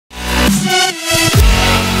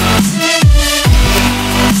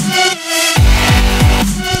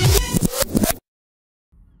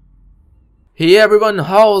Hey everyone,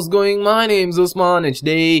 how's going? My name's Usman and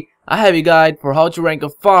today I have a guide for how to rank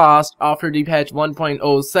up fast after the patch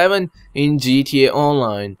 1.07 in GTA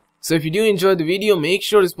Online. So if you do enjoy the video, make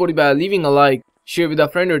sure to support it by leaving a like, share with a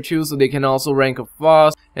friend or two so they can also rank up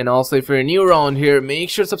fast, and also if you're new around here,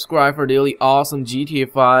 make sure to subscribe for daily awesome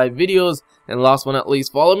GTA 5 videos, and last but not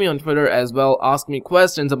least, follow me on Twitter as well, ask me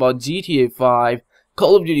questions about GTA 5,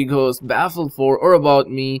 Call of Duty Ghosts, Battlefield 4 or about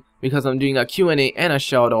me, because I'm doing a Q&A and a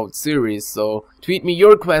shoutout series. So tweet me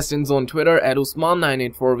your questions on Twitter at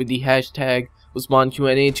Usman984 with the hashtag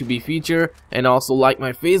UsmanQA to be featured, and also like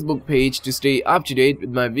my Facebook page to stay up to date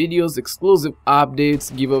with my videos, exclusive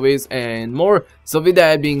updates, giveaways and more. So with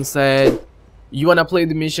that being said, you wanna play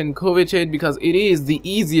the mission Coveted because it is the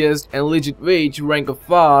easiest and legit way to rank up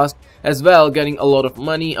fast, as well getting a lot of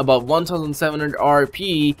money, about 1,700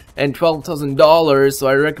 RP and $12,000. So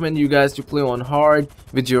I recommend you guys to play on hard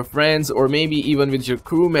with your friends or maybe even with your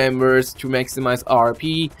crew members to maximize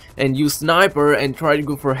RP, and use sniper and try to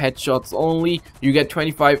go for headshots only. You get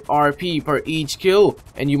 25 RP per each kill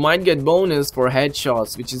and you might get bonus for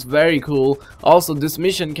headshots, which is very cool. Also this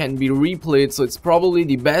mission can be replayed, so it's probably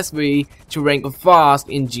the best way to rank up fast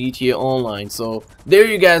in GTA Online. So there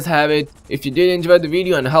you guys have it. If you did enjoy the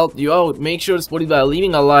video and helped you out, make sure to support it by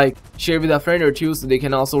leaving a like, share with a friend or two so they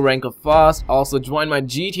can also rank up fast. Also join my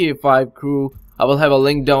GTA 5 crew, I will have a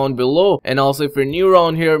link down below, and also if you're new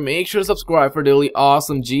around here, make sure to subscribe for daily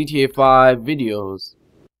awesome GTA 5 videos.